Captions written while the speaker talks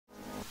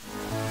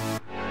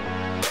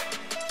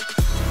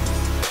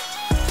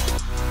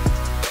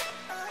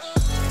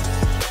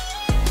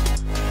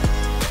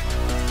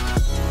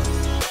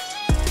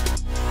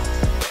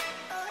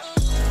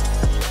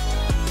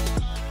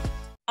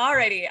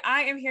Alrighty,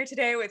 I am here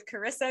today with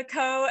Karisa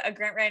Co, a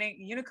grant writing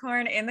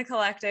unicorn in the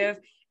collective,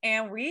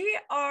 and we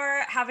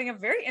are having a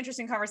very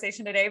interesting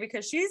conversation today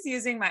because she's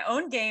using my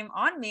own game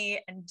on me,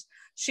 and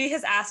she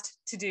has asked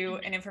to do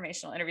an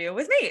informational interview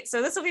with me.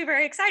 So this will be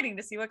very exciting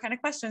to see what kind of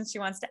questions she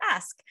wants to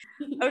ask.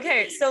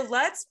 Okay, so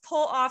let's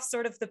pull off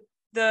sort of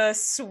the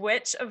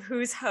switch of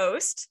who's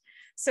host.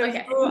 So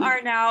you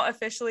are now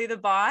officially the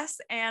boss,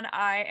 and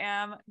I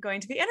am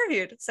going to be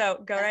interviewed.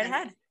 So go right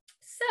ahead.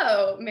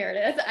 So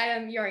Meredith,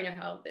 you already know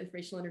how the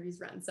informational interviews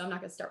run, so I'm not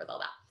going to start with all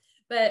that.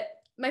 But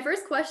my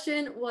first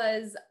question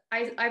was,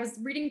 I was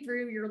reading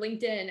through your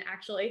LinkedIn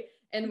actually,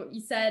 and what you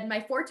said,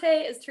 my forte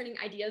is turning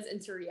ideas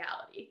into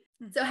reality.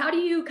 So how do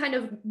you kind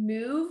of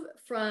move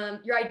from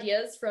your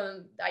ideas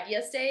from the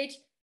idea stage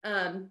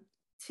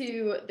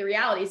to the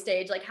reality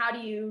stage? Like, how do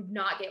you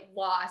not get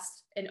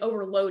lost and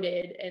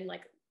overloaded and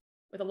like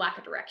with a lack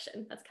of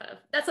direction?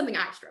 That's something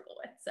I struggle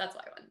with. So that's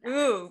why I wanted to know.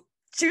 Ooh,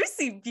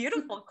 juicy,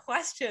 beautiful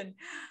question.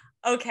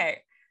 Okay.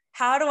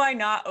 How do I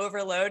not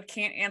overload?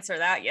 Can't answer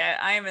that yet.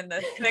 I am in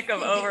the thick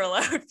of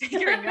overload,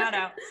 figuring that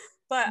out.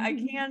 But I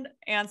can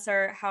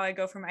answer how I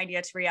go from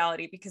idea to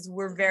reality because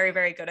we're very,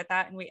 very good at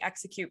that and we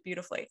execute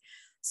beautifully.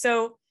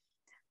 So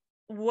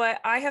what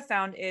I have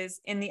found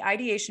is in the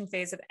ideation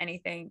phase of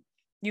anything,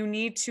 you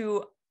need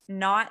to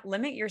not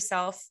limit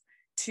yourself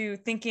to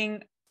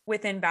thinking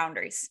within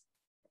boundaries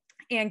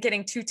and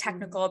getting too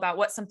technical about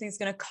what something's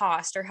going to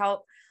cost or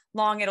how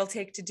long it'll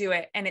take to do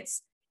it. And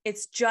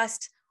it's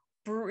just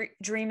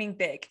dreaming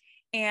big.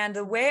 And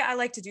the way I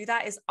like to do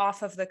that is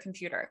off of the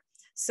computer.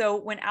 So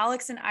when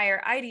Alex and I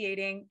are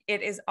ideating,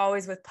 it is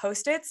always with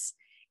Post-its.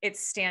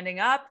 It's standing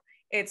up,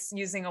 it's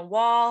using a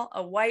wall,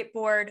 a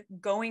whiteboard,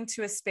 going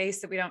to a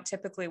space that we don't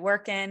typically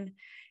work in.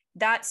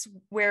 That's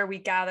where we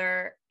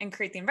gather and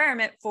create the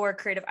environment for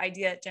creative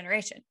idea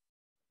generation.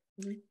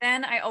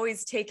 Then I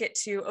always take it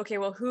to, okay,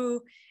 well,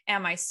 who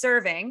am I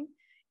serving?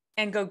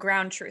 And go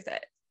ground truth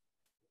it.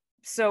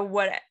 So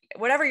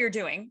whatever you're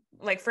doing,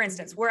 like for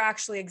instance, we're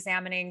actually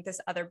examining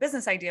this other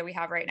business idea we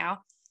have right now,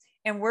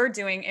 and we're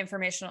doing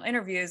informational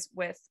interviews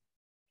with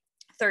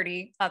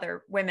 30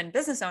 other women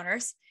business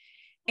owners.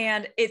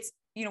 And it's,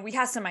 we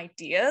have some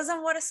ideas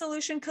on what a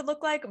solution could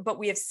look like, but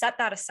we have set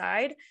that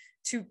aside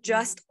to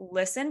just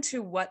listen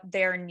to what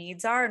their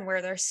needs are and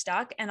where they're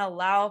stuck and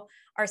allow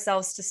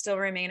ourselves to still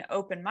remain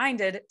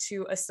open-minded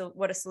to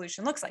what a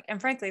solution looks like.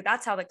 And frankly,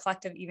 that's how the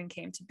collective even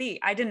came to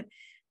be. I didn't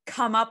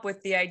come up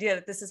with the idea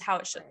that this is how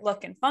it should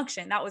look and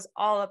function. That was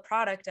all a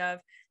product of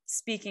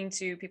speaking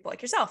to people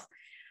like yourself.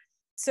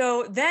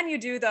 So then you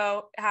do,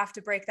 though, have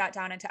to break that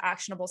down into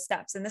actionable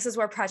steps. And this is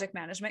where project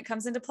management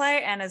comes into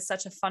play and is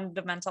such a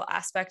fundamental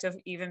aspect of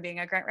even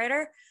being a grant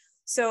writer.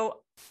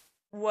 So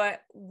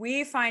what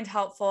we find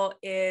helpful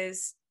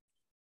is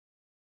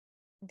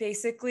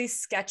basically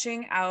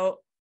sketching out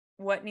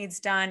what needs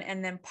done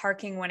and then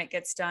parking when it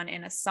gets done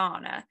in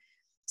Asana.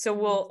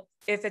 So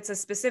if it's a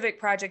specific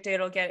project,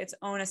 it'll get its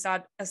own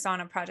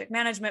Asana project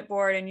management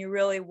board, and you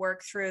really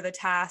work through the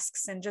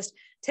tasks and just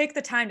take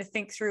the time to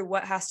think through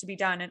what has to be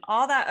done. And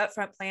all that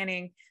upfront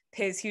planning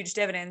pays huge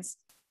dividends.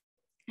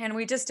 And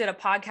we just did a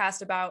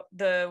podcast about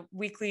the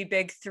weekly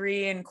big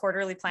three and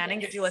quarterly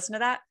planning. Yes. Did you listen to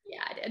that?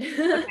 Yeah, I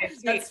did. Okay,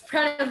 that's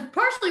kind of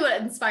partially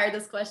what inspired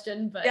this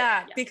question. But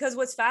yeah, because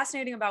what's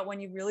fascinating about when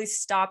you really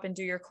stop and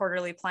do your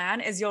quarterly plan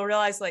is you'll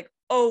realize like,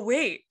 oh,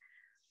 wait,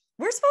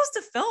 we're supposed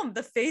to film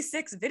the phase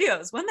 6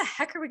 videos. When the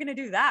heck are we going to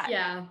do that?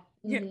 Yeah.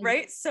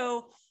 Right.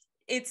 So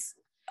it's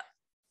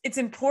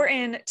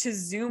important to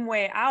zoom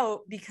way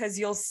out because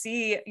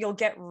you'll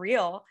get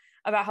real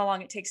about how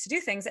long it takes to do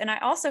things. And I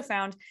also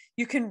found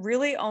you can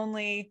really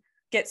only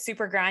get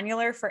super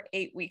granular for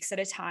 8 weeks at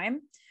a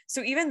time.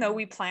 So even though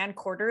we plan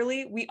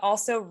quarterly, we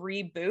also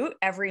reboot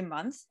every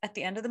month at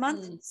the end of the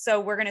month.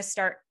 So we're going to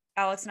start,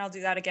 Alex and I'll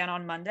do that again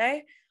on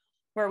Monday,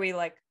 where we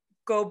like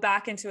go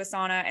back into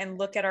Asana and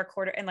look at our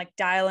quarter and like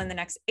dial in the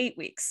next 8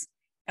 weeks.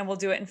 And we'll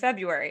do it in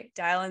February,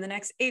 dial in the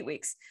next 8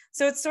 weeks.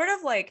 So it's sort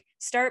of like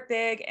start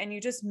big and you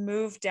just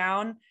move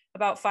down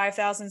about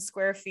 5,000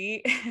 square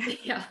feet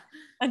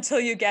until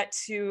you get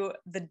to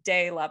the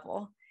day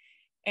level.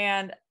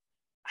 And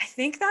I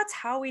think that's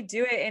how we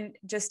do it. And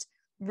just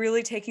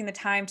really taking the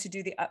time to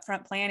do the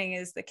upfront planning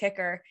is the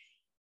kicker.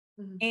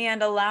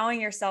 And allowing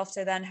yourself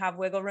to then have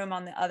wiggle room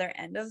on the other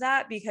end of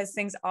that, because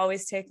things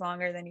always take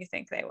longer than you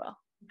think they will.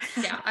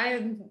 Yeah,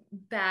 I'm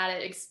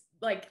bad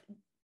at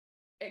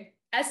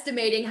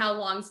estimating how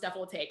long stuff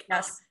will take.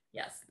 Yes.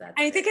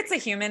 I think it's a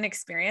human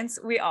experience.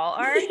 We all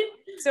are.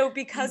 So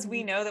because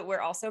we know that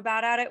we're also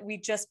bad at it, we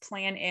just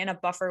plan in a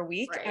buffer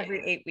week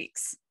every 8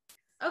 weeks.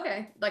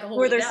 Okay. Like a whole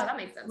week. Yeah, that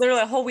makes sense.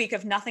 Literally a whole week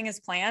of nothing is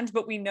planned,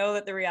 but we know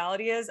that the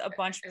reality is a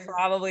bunch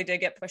probably did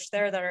get pushed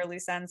there that are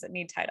loose ends that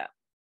need tied up.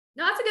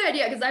 No, that's a good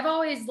idea, because I've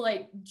always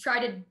like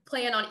tried to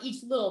plan on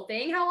each little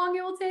thing, how long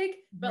it will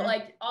take, but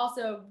like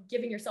also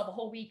giving yourself a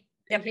whole week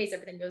in case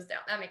everything goes down.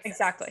 That makes sense.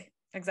 Exactly.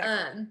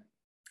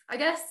 I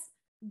guess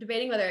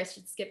debating whether I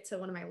should skip to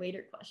one of my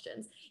later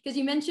questions, because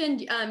you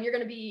mentioned you're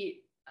going to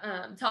be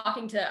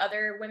talking to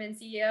other women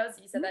CEOs.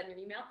 You said that in your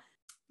email.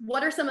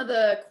 what are some of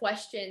the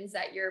questions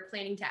that you're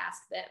planning to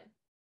ask them?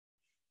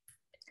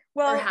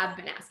 Well, or have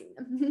been asking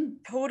them?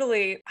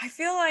 Totally. I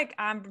feel like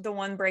I'm the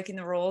one breaking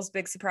the rules,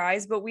 big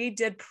surprise, but we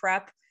did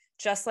prep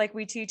just like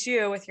we teach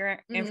you with your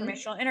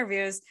informational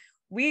interviews.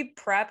 We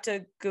prepped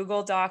a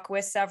Google Doc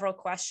with several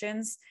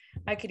questions.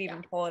 I could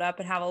even pull it up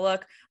and have a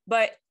look,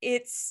 but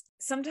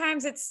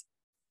sometimes it's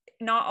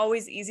not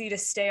always easy to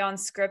stay on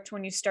script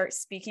when you start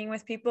speaking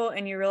with people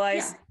and you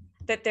realize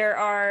that there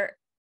are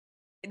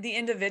the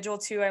individual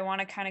too. I want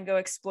to kind of go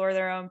explore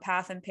their own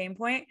path and pain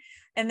point.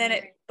 And then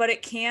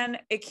it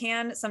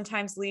can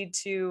sometimes lead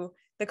to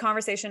the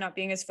conversation not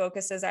being as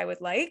focused as I would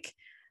like.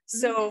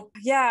 So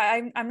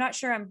I'm not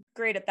sure I'm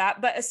great at that,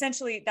 but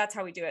essentially that's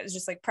how we do it. It's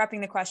just like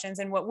prepping the questions.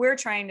 And what we're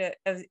trying to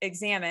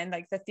examine,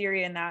 like the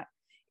theory in that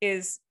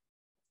is,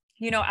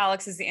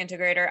 Alex is the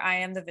integrator. I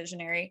am the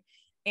visionary.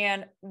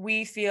 And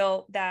we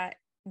feel that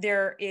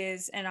there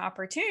is an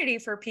opportunity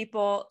for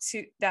people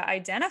that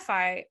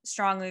identify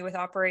strongly with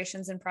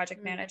operations and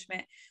project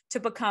management to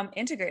become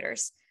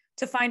integrators,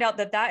 to find out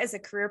that is a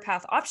career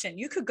path option.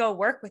 You could go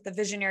work with a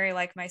visionary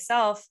like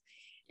myself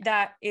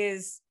that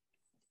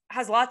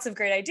has lots of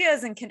great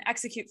ideas and can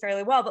execute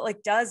fairly well, but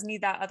like does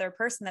need that other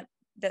person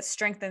that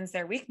strengthens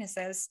their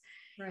weaknesses.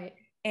 Right.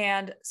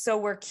 And so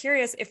we're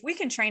curious if we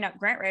can train up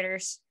grant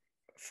writers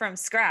from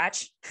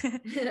scratch.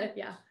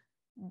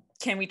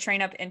 Can we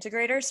train up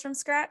integrators from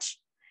scratch?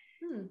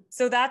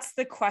 So that's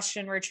the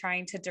question we're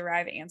trying to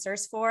derive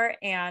answers for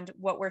and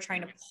what we're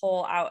trying to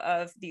pull out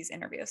of these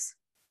interviews.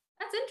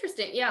 That's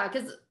interesting. Yeah.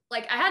 Cause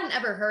like I hadn't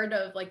ever heard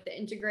of like the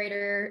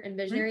integrator and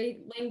visionary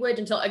language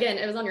until again,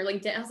 it was on your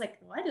LinkedIn. I was like,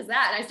 what is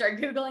that? And I started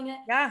Googling it.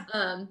 Yeah.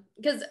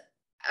 Because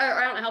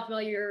I don't know how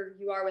familiar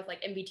you are with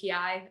like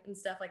MBTI and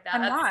stuff like that.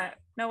 I'm not.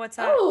 No, what's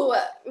that? Oh,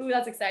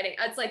 that's exciting.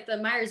 It's like the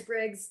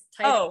Myers-Briggs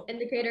type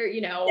indicator, who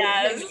you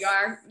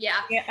are.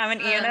 Yeah. I'm an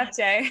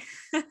ENFJ. Okay.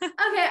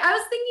 I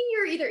was thinking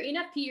you're either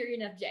ENFP or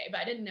ENFJ,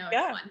 but I didn't know which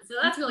one. So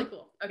that's really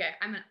cool. Okay.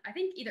 I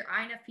think either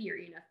INFP or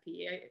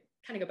ENFP. I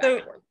kind of go back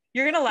and forth.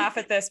 You're going to laugh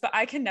at this, but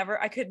I could never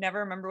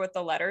remember what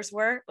the letters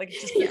were. Like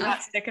it just did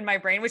not stick in my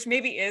brain, which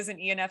maybe is an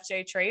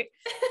ENFJ trait.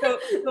 So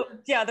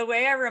the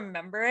way I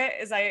remember it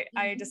is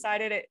I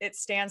decided it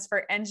stands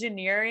for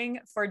engineering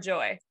for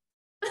joy.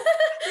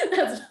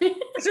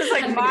 It's just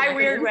like my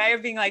weird way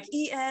of being like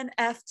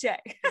ENFJ.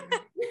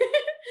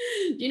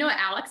 Do you know what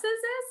Alex's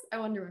is? I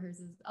wonder what hers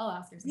is. I'll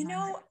ask her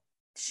sometime.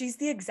 She's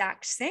the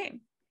exact same.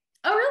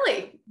 Oh,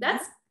 really?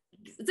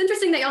 It's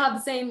interesting that y'all have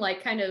the same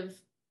like kind of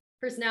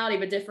personality,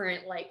 but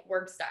different like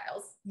work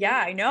styles. Yeah,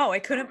 I know. I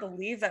couldn't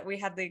believe that we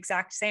had the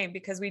exact same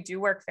because we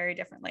do work very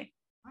differently.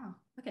 Wow.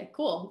 Okay,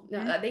 cool.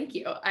 No, thank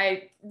you.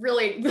 I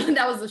really,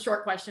 that was a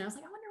short question. I was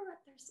like, I wonder what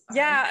there's.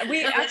 Yeah,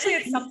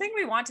 it's something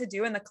we want to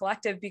do in the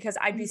collective because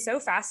I'd be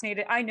so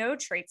fascinated. I know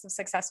traits of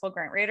successful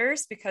grant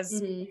writers because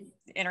we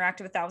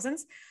interacted with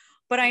thousands,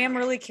 but I am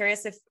really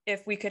curious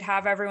if we could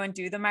have everyone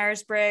do the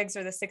Myers-Briggs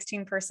or the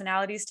 16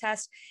 personalities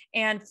test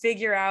and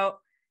figure out,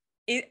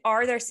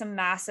 are there some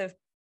massive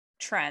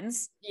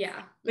trends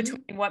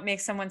between what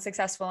makes someone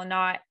successful and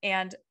not.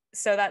 And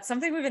so that's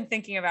something we've been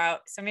thinking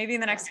about. So maybe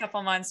in the next couple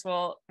of months,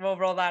 we'll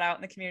roll that out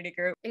in the community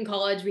group. In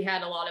college, we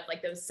had a lot of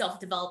like those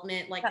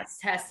self-development, like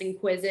tests and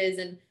quizzes.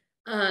 And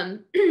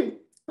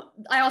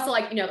I also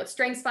like,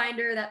 Strengths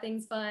Finder, that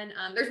thing's fun.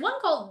 There's one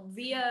called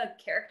Via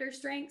Character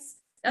Strengths.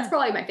 That's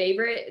probably my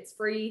favorite. It's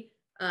free.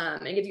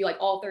 And it gives you like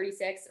all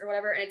 36 or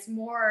whatever. And it's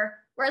more,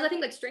 whereas I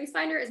think like Strengths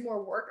Finder is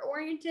more work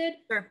oriented.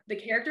 Sure. The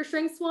character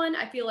strengths one,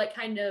 I feel like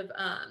kind of,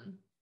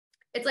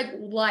 it's like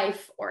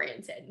life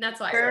oriented. And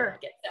that's why I really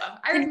like it. So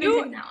I recommend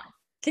taking that one.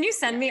 Can you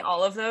send me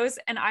all of those?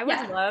 And I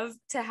would love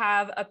to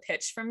have a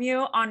pitch from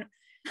you on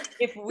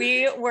if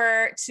we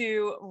were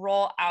to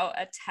roll out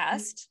a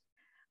test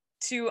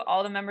to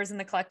all the members in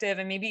the collective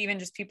and maybe even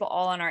just people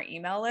all on our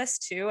email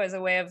list too, as a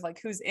way of like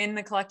who's in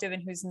the collective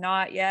and who's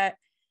not yet.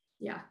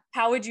 Yeah.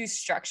 How would you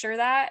structure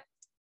that?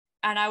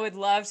 And I would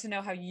love to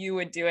know how you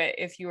would do it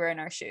if you were in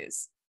our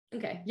shoes.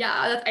 Okay.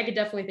 Yeah. I could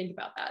definitely think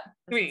about that.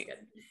 Sweet.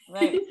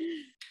 Right.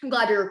 I'm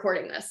glad you're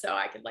recording this. So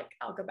I could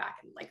I'll go back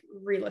and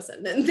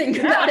re-listen and think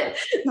about it.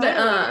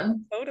 But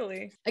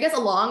totally. I guess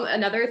along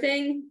another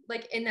thing,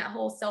 like in that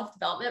whole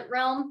self-development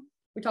realm,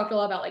 we talked a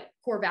lot about like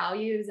core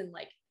values and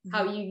like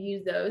how you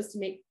use those to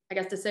make, I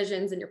guess,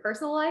 decisions in your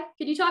personal life.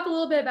 Could you talk a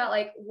little bit about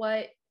like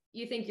what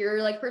you think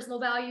your like personal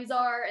values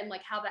are and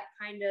like how that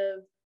kind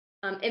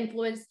of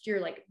influenced your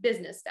like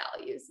business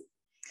values?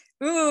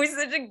 Ooh,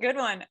 such a good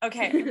one.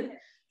 Okay.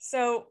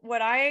 So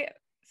what I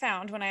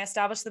found when I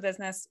established the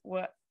business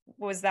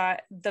was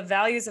that the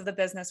values of the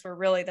business were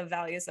really the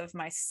values of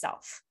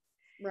myself.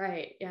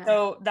 Right. Yeah.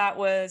 So that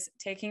was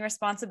taking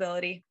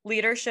responsibility,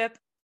 leadership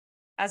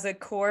as a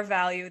core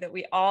value that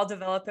we all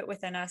develop it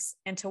within us,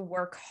 and to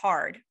work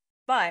hard,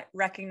 but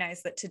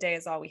recognize that today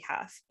is all we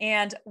have.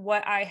 And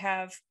what I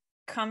have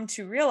come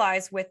to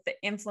realize with the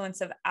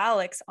influence of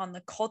Alex on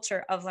the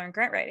culture of Learn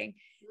Grant Writing,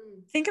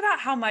 think about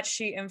how much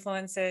she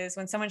influences.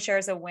 When someone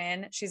shares a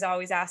win, she's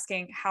always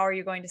asking, how are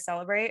you going to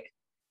celebrate?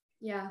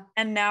 Yeah.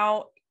 And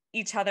now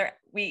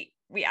we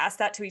ask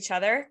that to each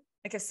other.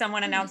 Like if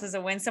someone announces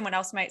a win, someone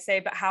else might say,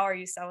 but how are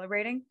you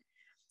celebrating?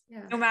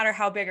 Yeah. No matter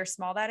how big or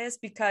small that is,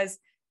 because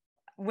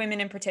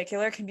women in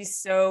particular can be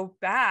so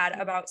bad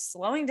about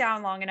slowing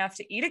down long enough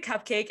to eat a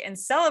cupcake and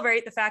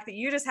celebrate the fact that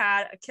you just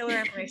had a killer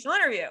informational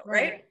interview,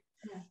 right?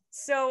 Yeah.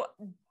 So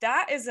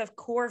that is a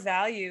core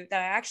value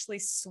that I actually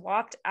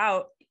swapped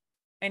out.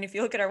 And if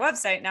you look at our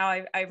website now,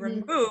 I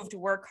removed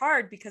work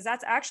hard, because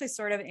that's actually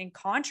sort of in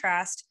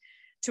contrast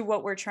to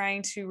what we're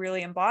trying to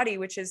really embody,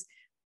 which is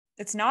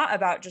it's not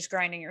about just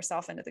grinding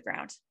yourself into the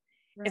ground.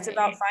 Right. It's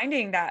about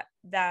finding that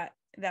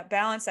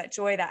balance, that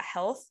joy, that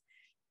health.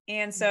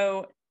 And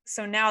so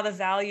now the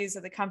values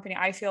of the company,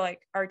 I feel like,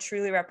 are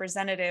truly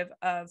representative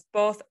of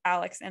both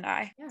Alex and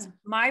I. Yeah.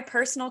 My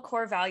personal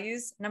core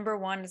values, number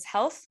one is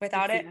health.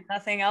 Without it,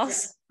 nothing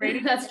else. Yeah.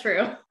 That's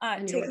true. I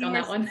need to work on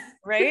that one.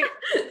 Right?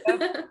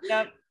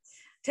 Yep.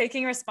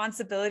 Taking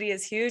responsibility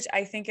is huge.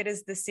 I think it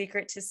is the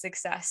secret to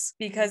success,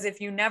 because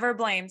if you never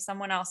blame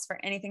someone else for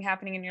anything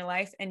happening in your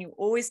life and you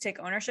always take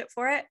ownership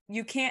for it,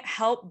 you can't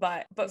help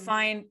but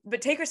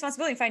take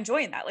responsibility and find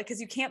joy in that. Like,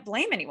 cause you can't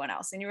blame anyone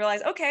else, and you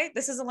realize, okay,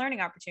 this is a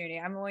learning opportunity.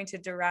 I'm going to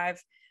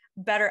derive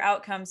better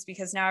outcomes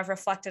because now I've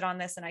reflected on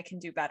this and I can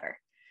do better.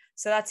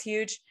 So that's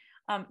huge.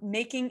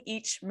 Making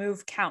each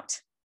move count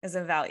is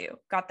a value.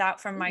 Got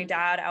that from my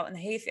dad out in the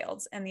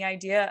hayfields. And the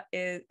idea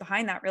is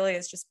behind that really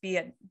is just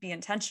be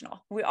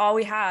intentional. All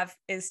we have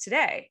is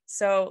today.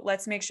 So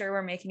let's make sure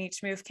we're making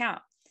each move count.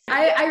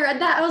 I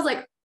read that. I was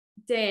like,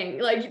 dang,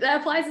 like that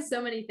applies to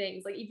so many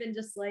things. Like even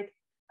just like,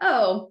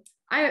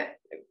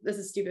 this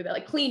is stupid, but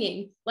like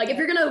cleaning, like if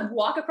you're going to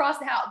walk across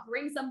the house,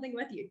 bring something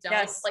with you. Don't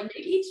like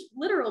make each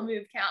literal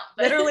move count.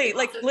 Literally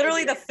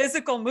the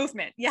physical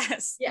movement.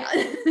 Yes. Yeah.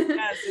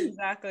 Yes,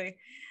 exactly.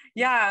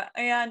 Yeah.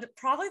 And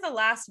probably the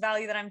last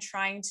value that I'm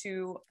trying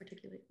to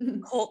particularly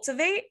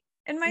cultivate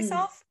in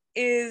myself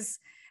is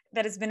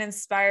that has been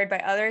inspired by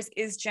others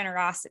is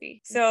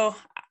generosity. So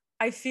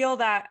I feel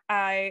that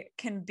I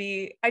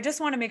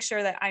just want to make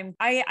sure that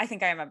I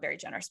think I am a very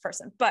generous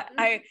person, but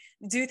I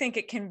do think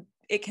it can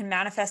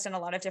manifest in a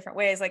lot of different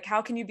ways. Like,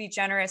 how can you be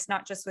generous,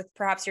 not just with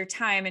perhaps your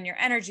time and your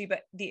energy,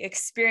 but the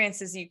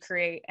experiences you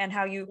create and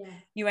how you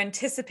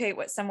anticipate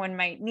what someone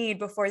might need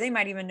before they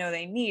might even know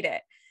they need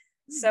it.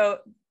 So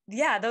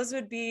yeah, those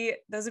would be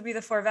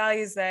the 4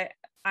 values that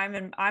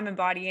I'm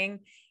embodying.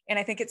 And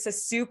I think it's a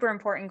super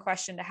important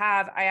question to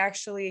have. I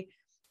actually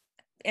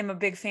am a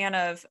big fan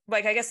of,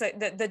 like, I guess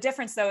the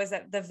difference though, is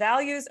that the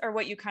values are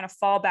what you kind of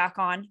fall back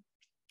on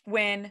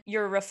when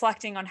you're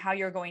reflecting on how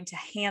you're going to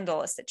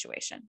handle a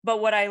situation.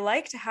 But what I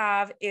like to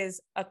have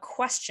is a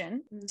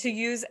question to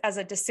use as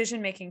a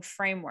decision-making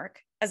framework,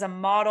 as a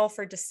model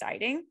for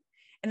deciding.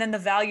 And then the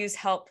values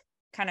help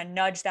kind of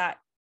nudge that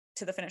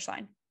to the finish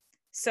line.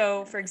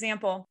 So for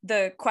example,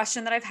 the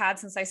question that I've had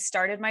since I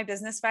started my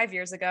business 5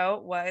 years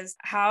ago was,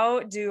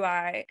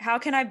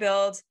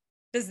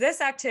 does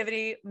this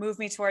activity move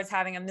me towards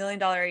having $1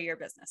 million a year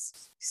business?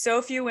 So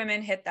few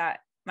women hit that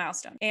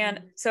milestone.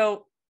 And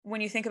so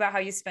when you think about how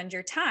you spend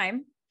your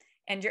time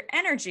and your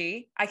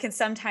energy, I can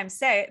sometimes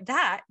say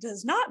that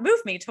does not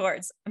move me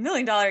towards $1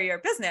 million a year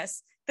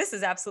business. This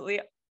is absolutely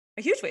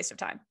a huge waste of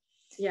time.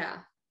 Yeah.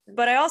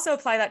 But I also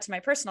apply that to my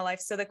personal life.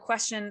 So the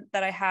question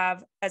that I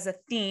have as a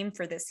theme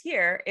for this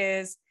year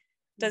is,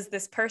 does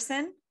this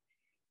person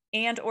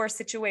and or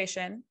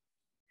situation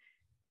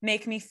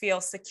make me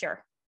feel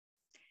secure?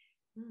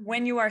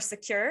 When you are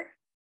secure,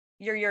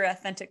 you're your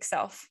authentic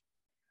self.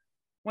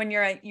 When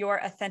you're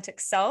your authentic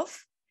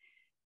self,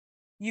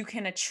 you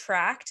can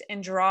attract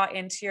and draw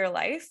into your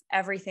life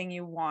everything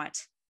you want.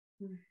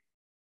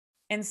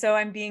 And so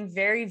I'm being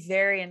very,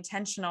 very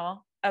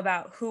intentional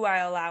about who I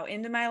allow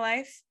into my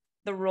life,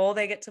 the role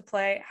they get to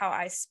play, how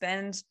I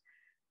spend,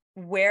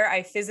 where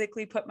I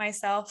physically put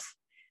myself,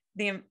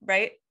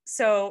 right?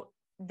 So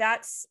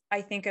that's,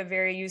 I think, a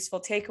very useful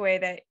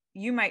takeaway that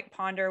you might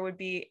ponder would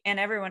be, and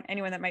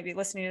anyone that might be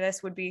listening to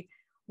this would be,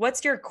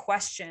 what's your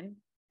question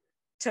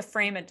to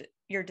frame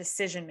your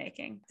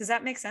decision-making? Does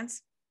that make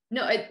sense?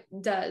 No, it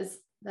does.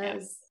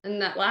 And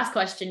that last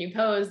question you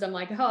posed, I'm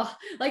like, I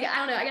don't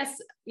know, I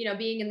guess,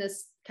 being in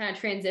this kind of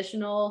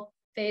transitional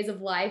phase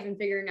of life and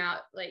figuring out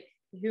like,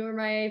 who are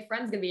my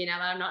friends going to be now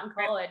that I'm not in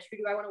college? Who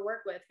do I want to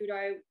work with? Who do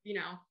I,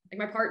 like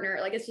my partner?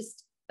 Like, it's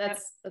just,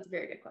 that's a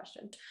very good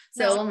question.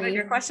 So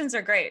your questions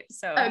are great.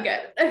 So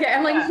okay.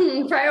 I'm like,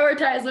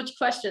 prioritize which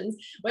questions,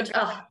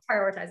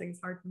 prioritizing is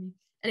hard for me.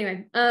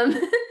 Anyway.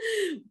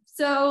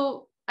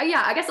 So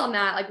I guess on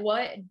that, like,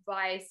 what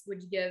advice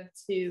would you give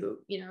to,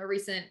 a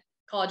recent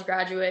college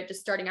graduate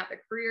just starting out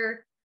their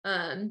career?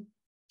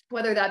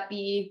 Whether that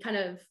be kind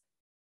of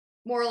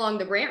more along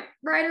the grant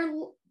writer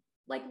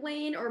like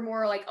lane or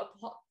more like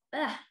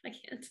the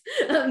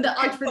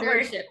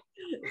entrepreneurship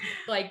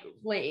like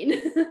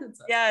lane.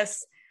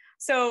 Yes.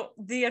 So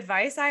the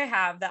advice I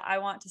have that I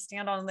want to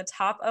stand on the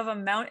top of a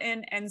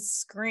mountain and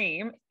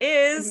scream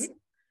is,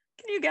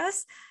 can you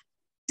guess?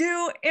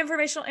 Do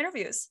informational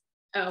interviews.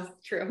 Oh,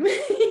 true.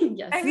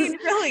 Yes. I mean,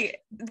 really,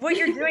 what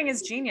you're doing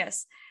is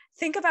genius.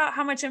 Think about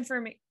how much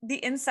information, the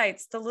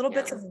insights, the little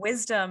bits of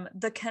wisdom,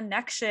 the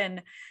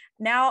connection,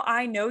 now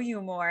I know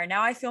you more.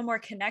 Now I feel more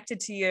connected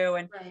to you.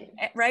 And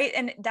right.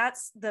 And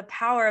that's the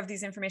power of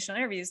these informational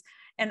interviews.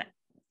 And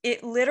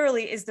it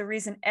literally is the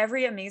reason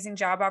every amazing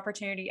job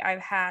opportunity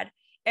I've had,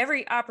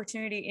 every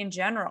opportunity in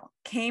general,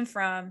 came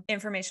from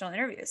informational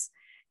interviews.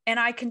 And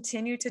I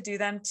continue to do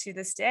them to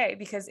this day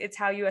because it's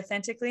how you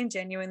authentically and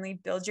genuinely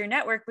build your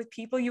network with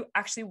people you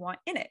actually want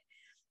in it.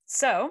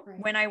 So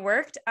when I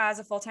worked as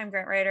a full-time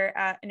grant writer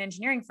at an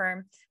engineering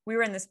firm, we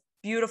were in this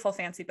beautiful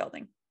fancy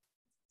building.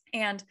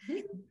 And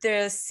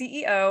the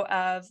CEO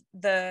of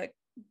the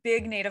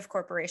big native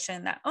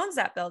corporation that owns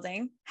that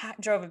building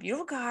drove a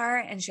beautiful car,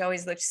 and she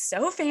always looked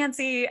so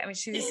fancy. I mean,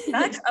 she was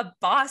such a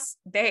boss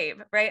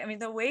babe, right? I mean,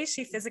 the way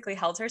she physically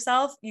held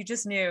herself, you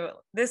just knew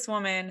this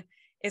woman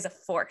is a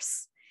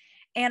force.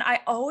 And I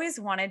always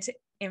wanted to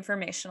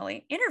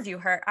informationally interview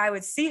her. I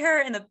would see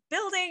her in the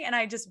building and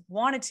I just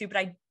wanted to, but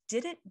I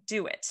didn't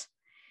do it.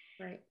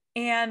 Right.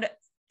 And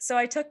so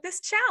I took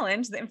this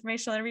challenge, the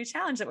informational interview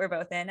challenge that we're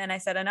both in. And I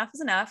said, enough is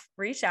enough,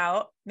 reach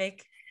out,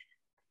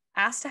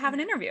 ask to have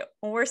an interview.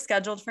 We're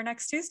scheduled for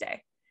next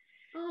Tuesday.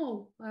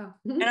 Oh, wow.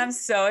 And I'm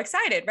so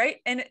excited. Right.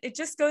 And it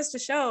just goes to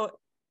show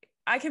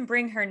I can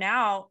bring her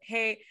now.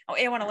 Hey,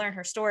 I want to learn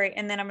her story.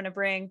 And then I'm going to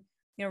bring,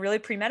 really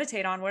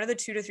premeditate on what are the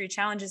 2 to 3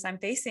 challenges I'm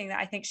facing that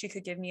I think she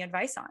could give me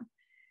advice on.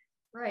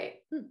 Right.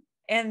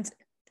 And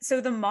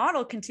so the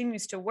model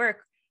continues to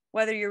work,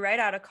 whether you're right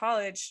out of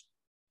college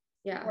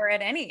or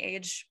at any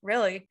age,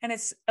 really. And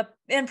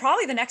and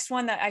probably the next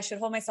one that I should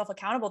hold myself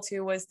accountable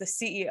to was the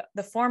CEO,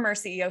 the former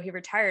CEO, he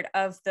retired,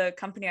 of the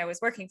company I was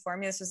working for. I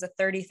mean, this was a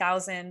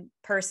 30,000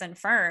 person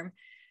firm.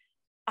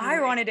 I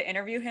wanted to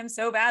interview him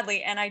so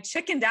badly, and I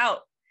chickened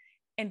out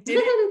and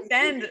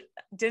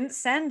didn't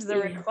send the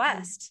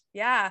request.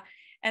 Yeah.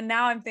 And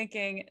now I'm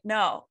thinking,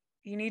 no,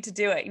 you need to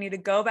do it. You need to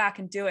go back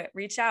and do it.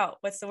 Reach out.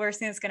 What's the worst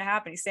thing that's going to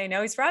happen? You say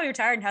no, he's probably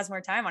retired and has more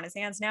time on his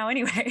hands now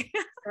anyway.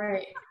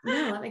 Right.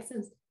 No, that makes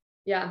sense.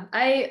 Yeah.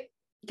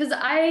 Because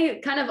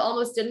I kind of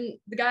almost didn't,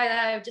 the guy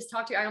that I just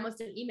talked to, I almost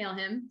didn't email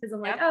him because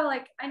I'm like, oh,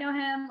 like I know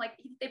him. Like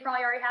they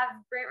probably already have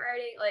grant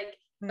writing. Like,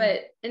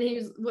 but, and he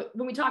was,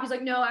 when we talked, he's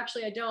like, no,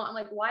 actually I don't. I'm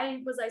like, why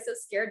was I so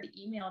scared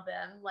to email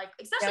them? Like,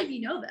 especially if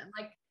you know them,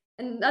 like,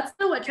 and that's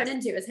not what it turned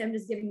into, is him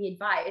just giving me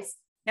advice,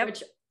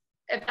 which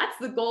if that's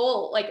the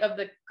goal, like of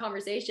the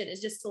conversation,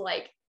 is just to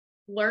like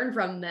learn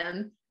from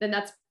them, then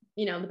that's,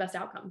 the best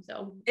outcome.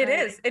 So it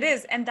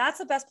is. And that's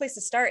the best place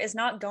to start, is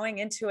not going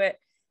into it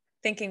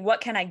thinking, what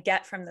can I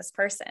get from this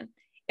person?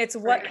 It's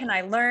what can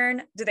I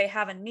learn? Do they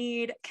have a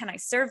need? Can I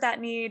serve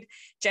that need?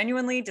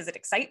 Genuinely, does it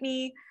excite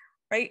me?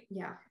 Right.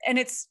 Yeah. And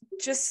it's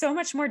just so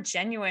much more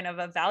genuine of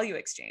a value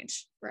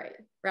exchange. Right.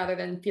 Rather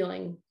than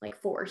feeling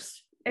like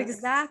forced.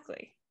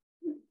 Exactly.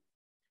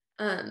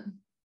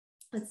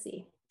 Let's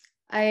see.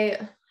 I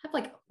have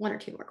like 1 or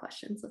 2 more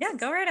questions.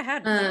 Go right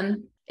ahead. I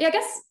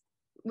guess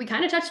we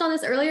kind of touched on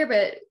this earlier,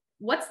 but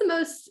what's the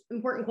most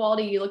important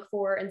quality you look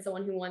for in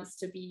someone who wants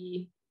to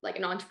be like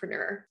an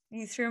entrepreneur?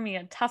 You threw me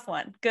a tough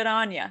one. Good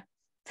on you.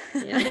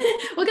 Well, because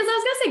I was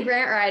gonna say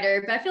grant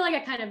writer, but I feel like I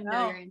kind of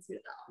know your answer to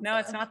that one. No,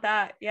 it's not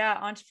that. Yeah,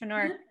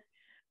 entrepreneur.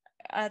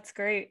 That's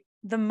great.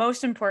 The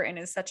most important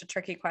is such a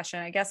tricky question.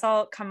 I guess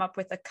I'll come up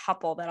with a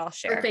couple that I'll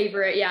share. Your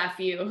favorite, a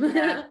few.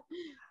 Yeah.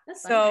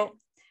 So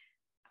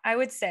I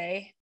would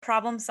say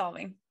problem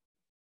solving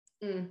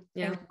and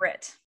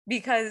grit,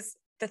 because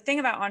the thing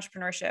about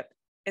entrepreneurship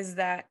is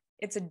that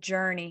it's a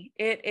journey.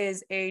 It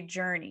is a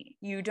journey.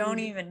 You don't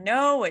even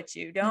know what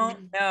you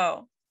don't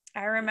know.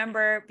 I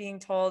remember being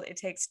told it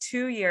takes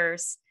 2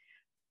 years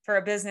for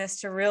a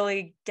business to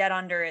really get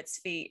under its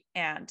feet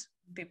and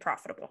be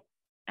profitable.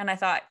 And I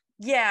thought,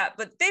 yeah,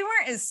 but they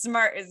weren't as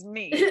smart as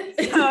me.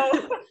 So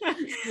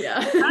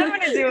I'm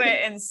going to do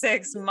it in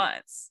 6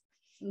 months.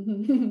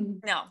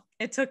 No,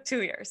 it took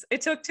 2 years.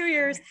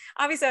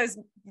 Obviously I was,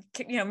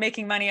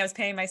 making money. I was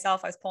paying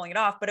myself. I was pulling it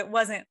off, but it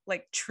wasn't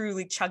like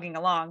truly chugging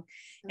along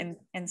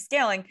and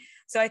scaling.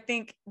 So I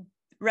think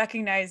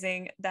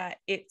recognizing that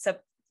it's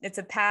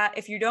a path.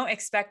 If you don't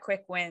expect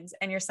quick wins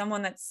and you're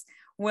someone that's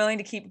willing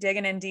to keep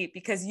digging in deep,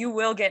 because you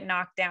will get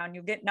knocked down,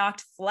 you'll get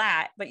knocked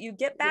flat, but you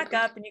get back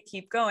up and you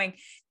keep going.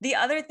 The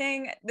other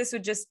thing, this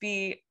would just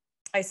be,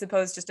 I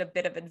suppose, just a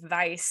bit of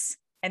advice,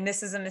 and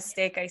this is a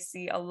mistake I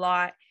see a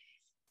lot,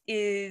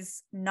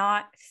 is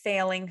not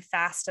failing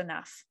fast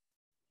enough.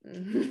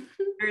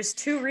 There's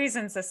 2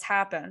 reasons this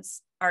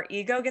happens. Our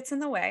ego gets in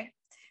the way.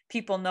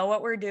 People know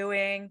what we're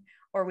doing,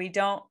 or we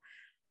don't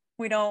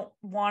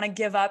want to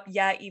give up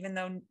yet, even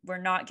though we're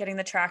not getting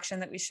the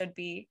traction that we should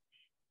be.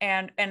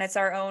 And it's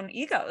our own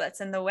ego that's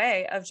in the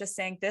way of just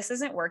saying, this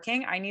isn't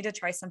working. I need to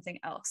try something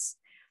else.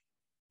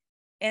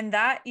 And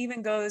that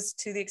even goes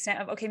to the extent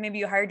of, okay, maybe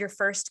you hired your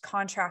first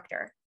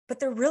contractor,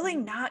 but they're really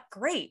not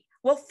great.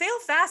 Well, fail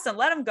fast and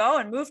let them go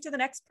and move to the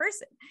next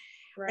person.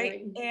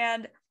 Right.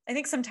 And I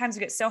think sometimes we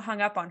get so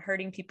hung up on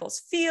hurting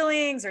people's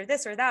feelings or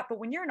this or that. But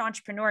when you're an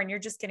entrepreneur and you're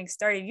just getting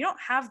started, you don't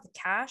have the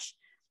cash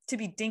to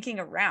be dinking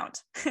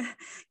around.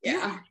 You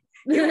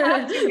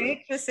have to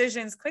make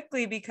decisions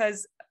quickly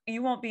because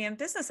you won't be in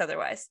business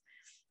otherwise.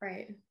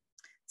 Right.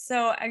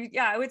 So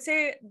I would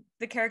say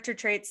the character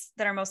traits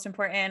that are most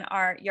important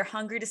are you're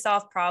hungry to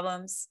solve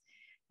problems.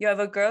 You have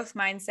a growth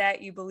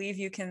mindset. You believe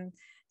you can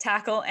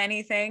tackle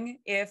anything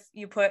if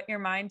you put your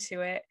mind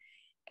to it,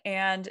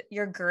 and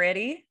you're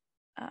gritty,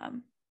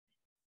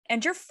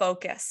 and you're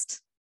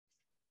focused.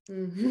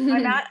 Mm-hmm.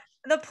 I'm at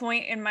the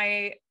point in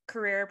my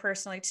career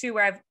personally too,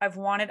 where I've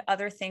wanted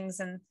other things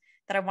and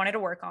that I wanted to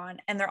work on,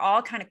 and they're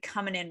all kind of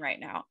coming in right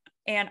now.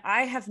 And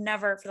I have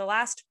never, for the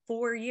last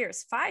 5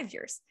 years,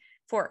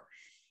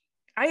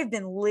 I have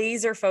been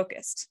laser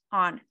focused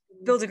on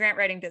build a grant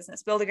writing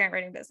business.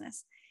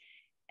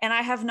 And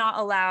I have not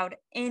allowed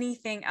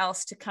anything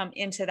else to come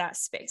into that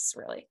space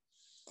really.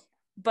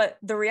 But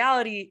the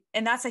reality,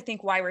 and that's, I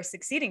think, why we're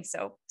succeeding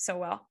so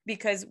well,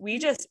 because we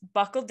just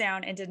buckled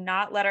down and did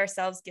not let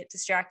ourselves get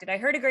distracted. I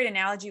heard a great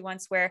analogy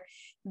once where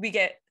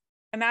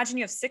imagine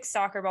you have 6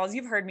 soccer balls.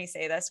 You've heard me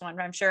say this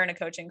one, I'm sure, in a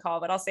coaching call,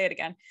 but I'll say it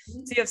again.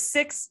 So you have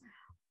 6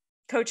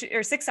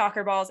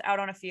 soccer balls out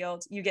on a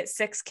field. You get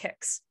 6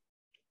 kicks.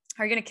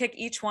 Are you going to kick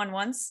each one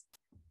once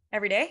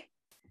every day?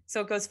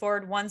 So it goes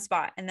forward one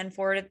spot and then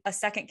forward a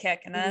second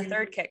kick and then a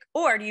third kick.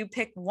 Or do you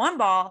pick one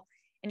ball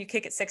and you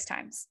kick it 6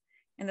 times?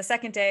 And the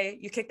second day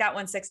you kick that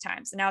one 6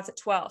 times. And now it's at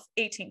 12,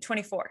 18,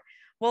 24.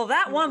 Well,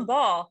 that one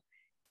ball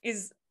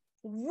is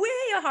way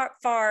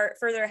far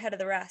further ahead of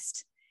the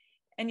rest.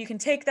 And you can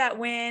take that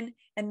win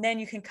and then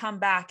you can come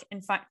back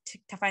and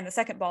find the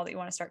second ball that you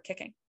want to start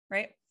kicking,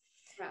 right?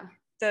 Yeah.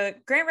 The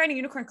Grant Writing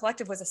Unicorn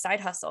Collective was a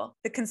side hustle.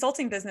 The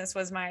consulting business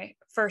was my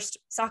first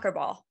soccer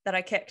ball that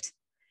I kicked.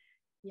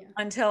 Yeah.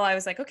 Until I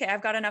was like, okay,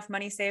 I've got enough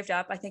money saved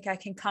up. I think I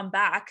can come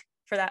back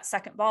for that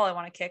second ball I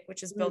want to kick,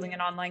 which is building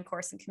an online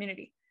course and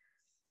community.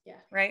 Yeah.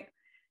 Right.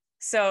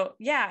 So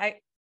yeah, I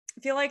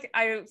feel like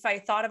if I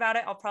thought about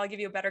it, I'll probably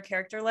give you a better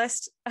character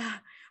list,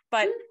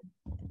 but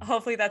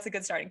hopefully that's a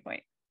good starting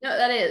point. No,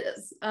 that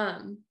is.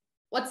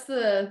 What's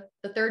the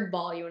third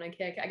ball you want to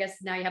kick? I guess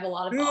now you have a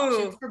lot of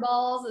options for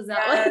balls. Is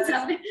that what's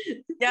happening?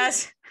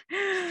 Yes.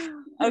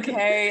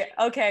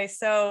 Okay.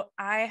 So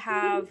I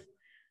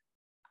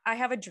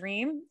have a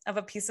dream of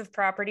a piece of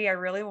property I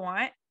really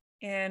want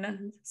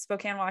in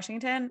Spokane,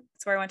 Washington.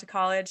 It's where I went to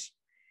college.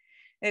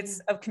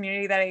 It's a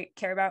community that I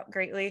care about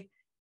greatly.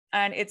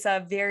 And it's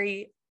a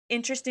very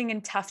interesting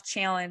and tough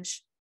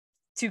challenge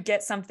to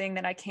get something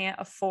that I can't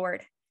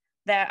afford,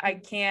 that I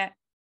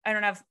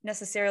don't have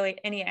necessarily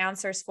any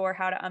answers for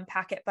how to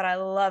unpack it, but I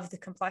love the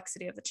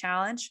complexity of the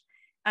challenge.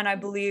 And I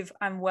believe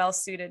I'm well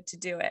suited to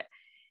do it.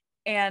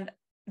 And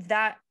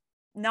that,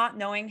 not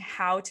knowing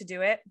how to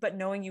do it, but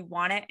knowing you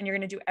want it and you're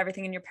going to do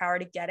everything in your power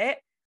to get it.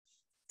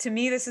 To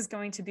me, this is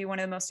going to be one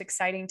of the most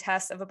exciting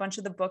tests of a bunch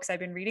of the books I've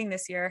been reading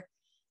this year.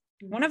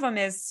 One of them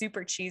is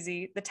super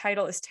cheesy. The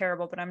title is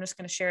terrible, but I'm just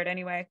going to share it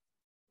anyway.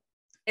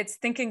 It's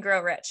Think and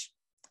Grow Rich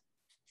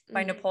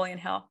by Napoleon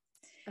Hill.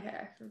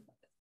 Okay.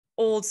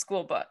 Old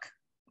school book.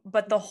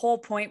 But the whole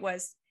point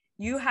was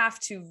you have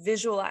to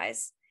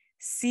visualize,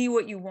 see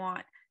what you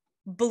want,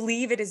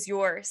 believe it is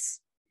yours.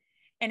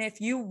 And if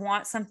you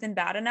want something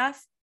bad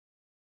enough,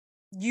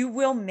 you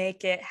will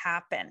make it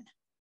happen.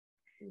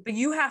 But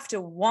you have to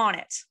want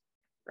it.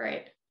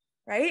 Right.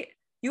 Right?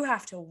 You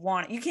have to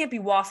want it. You can't be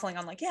waffling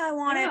on like, yeah, I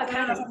want it. I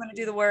don't know if I'm going to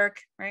do the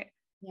work. Right.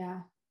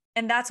 Yeah.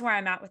 And that's where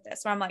I'm at with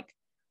this. So I'm like,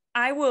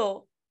 I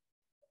will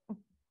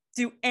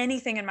do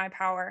anything in my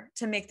power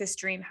to make this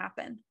dream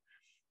happen.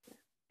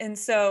 And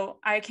so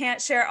I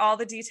can't share all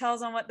the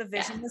details on what the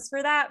vision is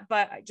for that,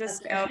 but I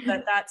just know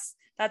that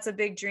that's a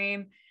big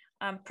dream.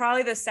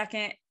 Probably the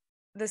second,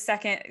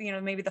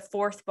 maybe the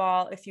fourth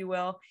ball, if you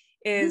will,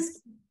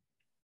 is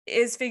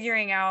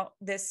figuring out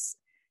this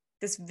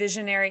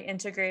visionary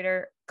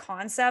integrator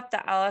concept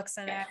that Alex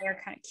and I are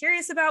kind of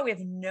curious about. We have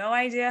no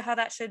idea how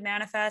that should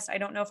manifest. I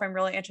don't know if I'm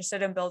really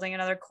interested in building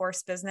another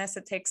course business.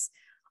 It takes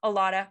a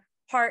lot of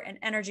heart and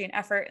energy and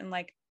effort. And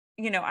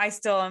I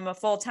still am a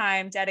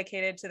full-time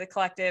dedicated to the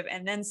collective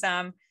and then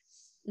some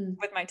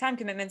with my time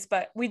commitments.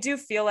 But we do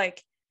feel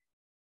like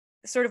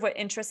sort of what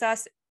interests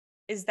us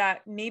is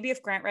that maybe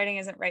if grant writing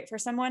isn't right for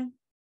someone,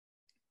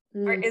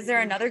 or is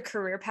there another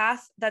career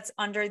path that's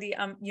under the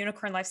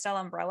unicorn lifestyle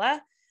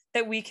umbrella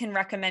that we can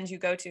recommend you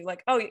go to?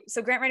 Like, oh,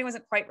 so grant writing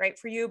wasn't quite right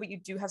for you, but you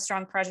do have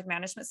strong project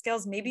management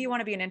skills. Maybe you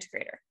want to be an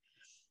integrator,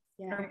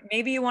 or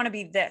maybe you want to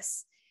be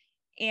this.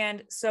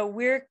 And so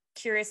we're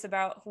curious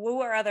about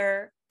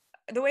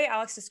the way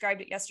Alex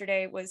described it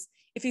yesterday was,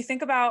 if you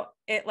think about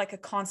it like a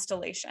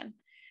constellation,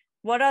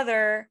 what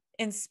other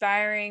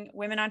inspiring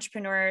women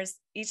entrepreneurs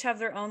each have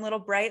their own little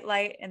bright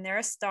light and they're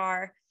a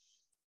star.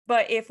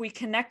 But if we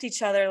connect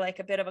each other like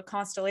a bit of a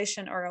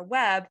constellation or a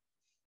web,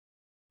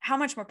 how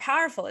much more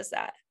powerful is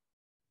that?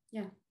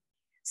 Yeah.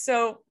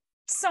 So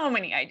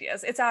many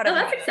ideas. It's out of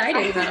that's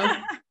exciting though.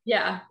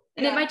 Yeah.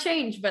 And it might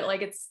change, but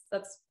like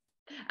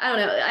I don't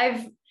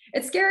know.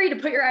 It's scary to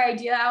put your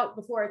idea out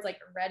before it's like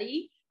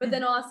ready, but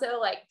then also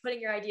like putting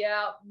your idea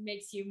out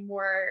makes you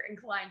more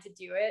inclined to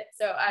do it.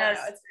 So I don't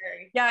know. It's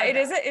very,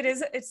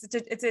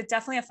 it's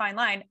definitely a fine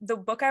line. The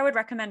book I would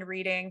recommend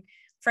reading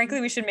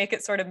Frankly, we should make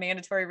it sort of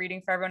mandatory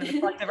reading for everyone in the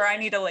collective, or I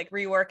need to like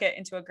rework it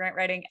into a grant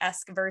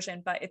writing-esque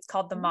version, but it's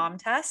called The Mom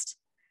Test.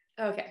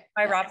 Okay.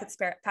 By Rob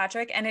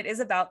Fitzpatrick. And it is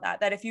about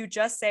that if you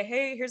just say,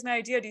 hey, here's my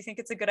idea. Do you think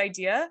it's a good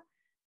idea?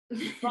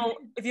 Well,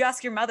 if you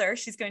ask your mother,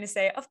 she's going to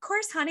say, of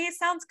course, honey, it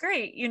sounds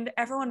great.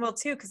 Everyone will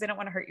too, because they don't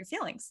want to hurt your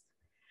feelings.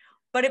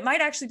 But it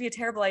might actually be a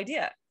terrible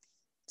idea.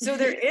 So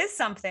there is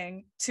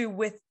something to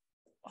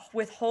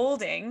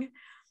withholding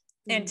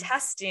and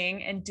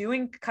testing and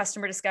doing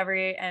customer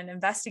discovery and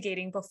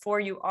investigating before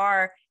you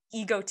are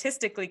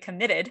egotistically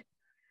committed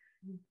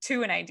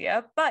to an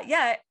idea. But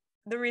yet,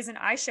 the reason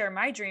I share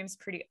my dreams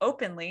pretty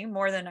openly,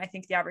 more than I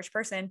think the average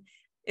person,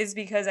 is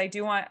because I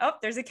do want, oh,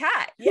 there's a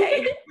cat.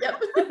 Yay.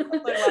 Yep.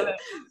 I love it.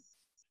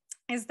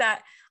 Is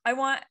that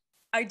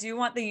I do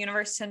want the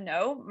universe to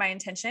know my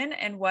intention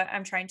and what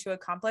I'm trying to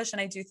accomplish.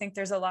 And I do think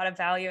there's a lot of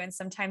value. And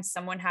sometimes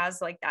someone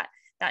has like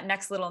that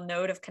next little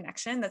node of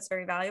connection that's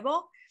very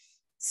valuable.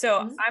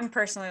 So I'm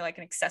personally like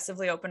an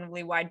excessively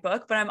openly wide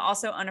book, but I'm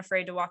also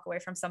unafraid to walk away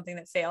from something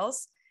that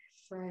fails.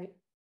 Right.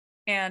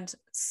 And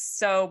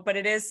so, but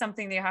it is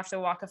something that you have to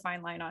walk a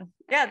fine line on.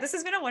 Yeah, this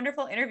has been a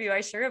wonderful interview.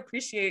 I sure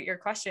appreciate your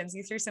questions.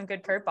 You threw some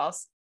good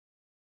curveballs.